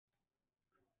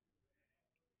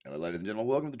Hello, ladies and gentlemen.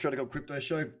 Welcome to the Trader Cobb Crypto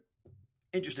Show.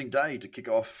 Interesting day to kick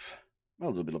off. Well,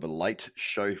 a little bit of a late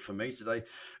show for me today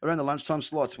around the lunchtime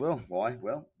slots. Well, why?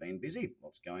 Well, been busy.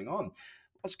 What's going on?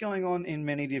 What's going on in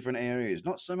many different areas?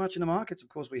 Not so much in the markets. Of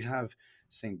course, we have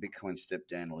seen Bitcoin step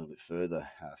down a little bit further.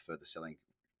 Further selling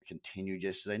continued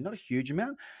yesterday. Not a huge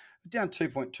amount. Down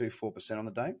 2.24% on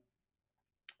the day.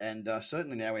 And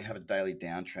certainly now we have a daily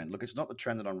downtrend. Look, it's not the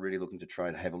trend that I'm really looking to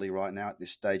trade heavily right now at this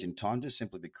stage in time, just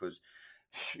simply because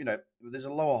there's a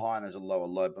lower high and there's a lower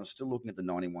low, but I'm still looking at the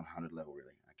 9100 level,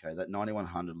 really. Okay, that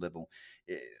 9100 level,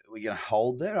 we're going to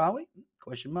hold there, are we?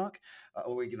 Question mark.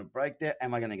 Are we going to break there?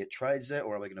 Am I going to get trades there,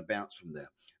 or are we going to bounce from there?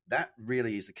 That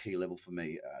really is the key level for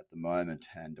me at the moment,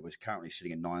 and we're currently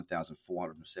sitting at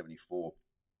 9,474.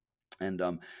 And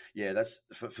that's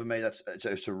for me.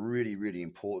 It's a really, really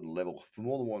important level for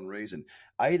more than one reason.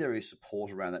 A, there is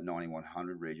support around that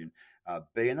 9100 region.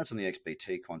 B, and that's on the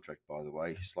XBT contract, by the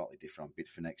way, slightly different on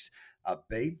Bitfinex.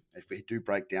 B, if we do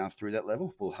break down through that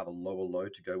level, we'll have a lower low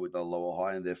to go with the lower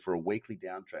high, and therefore a weekly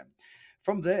downtrend.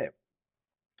 From there,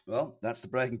 well, that's the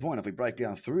breaking point. If we break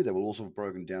down through there, we'll also have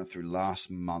broken down through last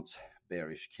month's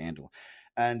bearish candle.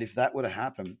 And if that were to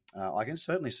happen, I can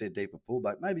certainly see a deeper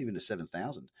pullback, maybe even to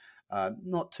 7,000.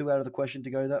 Not too out of the question to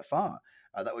go that far.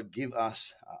 That would give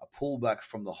us a pullback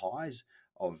from the highs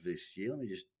of this year. Let me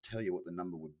just tell you what the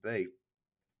number would be.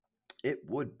 It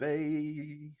would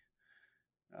be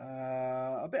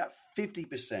about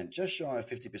 50%, just shy of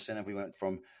 50% if we went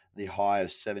from the high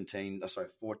of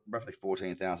roughly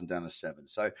 14,000 down to 7.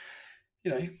 So,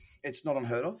 it's not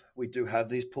unheard of. We do have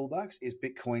these pullbacks. Is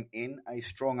Bitcoin in a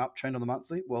strong uptrend on the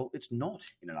monthly? Well, it's not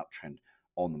in an uptrend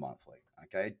on the monthly.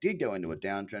 Okay, it did go into a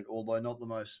downtrend, although not the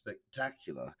most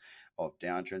spectacular of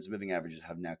downtrends. Moving averages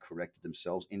have now corrected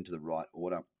themselves into the right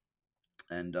order.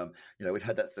 And, we've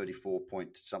had that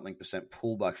 34-point-something%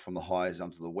 pullback from the highs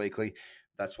onto the weekly.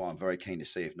 That's why I'm very keen to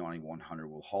see if 9100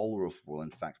 will hold or if it will, in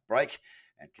fact, break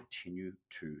and continue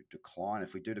to decline.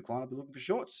 If we do decline, I'll be looking for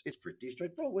shorts. It's pretty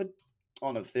straightforward.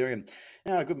 On Ethereum,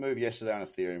 a good move yesterday on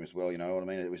Ethereum as well. You know what I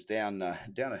mean? It was down.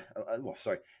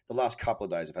 The last couple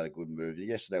of days have had a good move.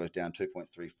 Yesterday was down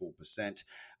 2.34%.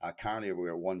 Currently,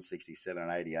 we're at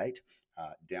 167.88,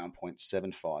 down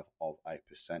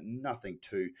 0.75%. Nothing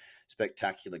too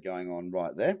spectacular going on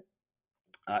right there.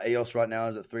 EOS right now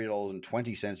is at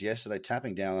 $3.20 yesterday,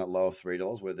 tapping down that low of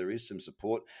 $3 where there is some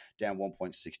support, down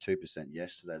 1.62%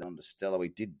 yesterday. Then on to Stellar, we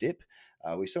did dip.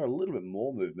 We saw a little bit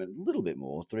more movement,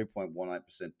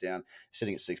 3.18% down,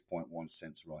 sitting at 61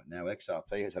 cents right now.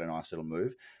 XRP has had a nice little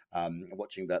move.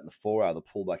 Watching that in the 4 hour, the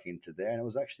pullback into there, and it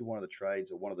was actually one of the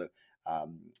trades or one of the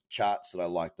charts that I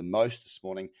liked the most this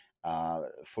morning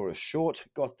for a short.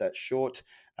 Got that short.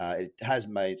 It has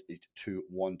made it to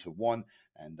 1-to-1,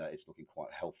 and it's looking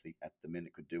quite healthy at the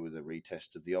minute. Could do with a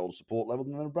retest of the old support level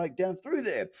and then a breakdown through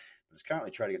there. But it's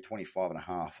currently trading at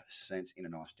 25.5 cents in a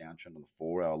nice downtrend on the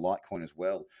 4 hour. Litecoin as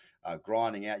well,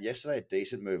 grinding out yesterday. A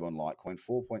decent move on Litecoin,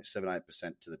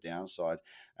 4.78% to the downside,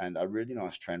 and a really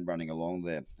nice trend running along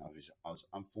there. I was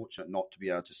unfortunate not to be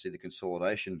able to see the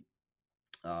consolidation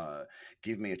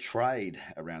give me a trade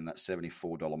around that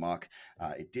 $74 mark.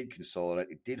 It did consolidate,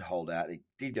 it did hold out, it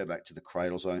did go back to the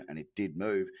cradle zone, and it did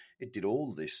move. It did all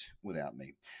of this without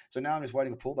me. So now I'm just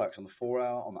waiting for pullbacks on the 4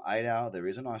 hour, on the 8 hour. There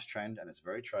is a nice trend, and it's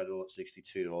very tradable at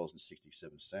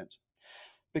 $62.67.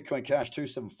 Bitcoin Cash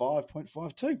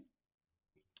 275.52.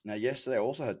 Now, yesterday I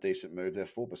also had a decent move there,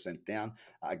 4% down.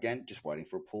 Again, just waiting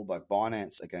for a pullback.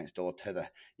 Binance against Dollar Tether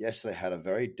yesterday had a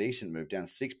very decent move, down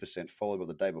 6%, followed by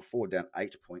the day before, down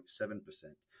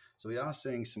 8.7%. So we are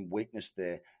seeing some weakness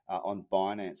there on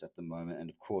Binance at the moment.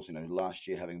 And of course, last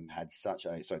year the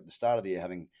start of the year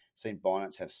having seen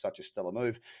Binance have such a stellar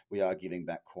move, we are giving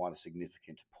back quite a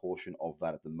significant portion of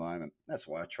that at the moment. That's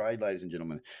why I trade, ladies and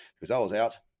gentlemen, because I was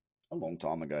out a long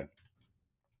time ago.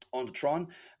 On to Tron,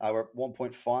 we're at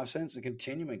 1.5 cents and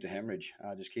continuing to hemorrhage.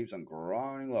 Just keeps on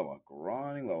grinding lower.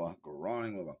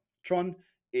 Tron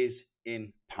is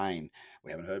in pain.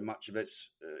 We haven't heard much of its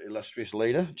illustrious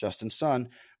leader, Justin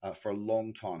Sun, for a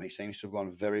long time. He seems to have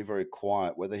gone very, very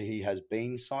quiet. Whether he has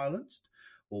been silenced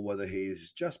or whether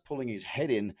he's just pulling his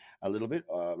head in a little bit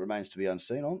remains to be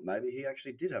unseen. Or maybe he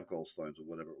actually did have gallstones or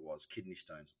whatever it was, kidney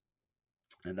stones.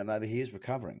 And then maybe he is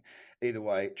recovering. Either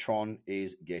way, Tron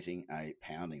is getting a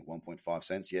pounding. 1.5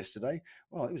 cents yesterday.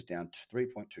 Well, it was down to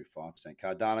 3.25%.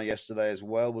 Cardano yesterday as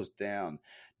well was down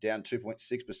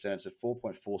 2.6%. It's at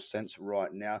 4.4 cents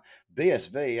right now.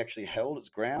 BSV actually held its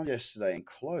ground yesterday and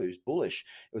closed bullish.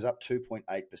 It was up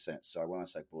 2.8%. So when I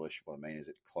say bullish, what I mean is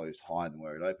it closed higher than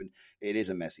where it opened. It is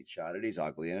a messy chart. It is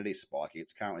ugly and it is spiky.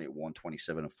 It's currently at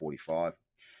 127.45.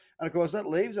 And of course, that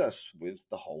leaves us with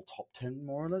the whole top 10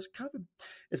 more or less covered.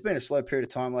 It's been a slow period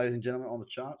of time, ladies and gentlemen, on the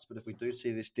charts. But if we do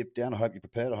see this dip down, I hope you're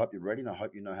prepared. I hope you're ready. And I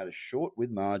hope you know how to short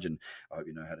with margin. I hope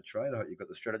you know how to trade. I hope you've got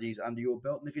the strategies under your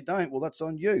belt. And if you don't, well, that's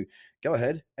on you. Go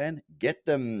ahead and get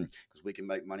them, because we can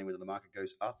make money whether the market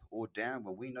goes up or down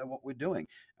when we know what we're doing.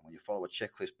 And when you follow a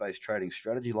checklist-based trading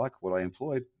strategy like what I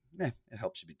employ, it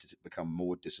helps you become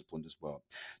more disciplined as well.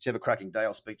 So you have a cracking day.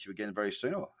 I'll speak to you again very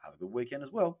soon. Or have a good weekend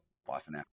as well. Bye for now.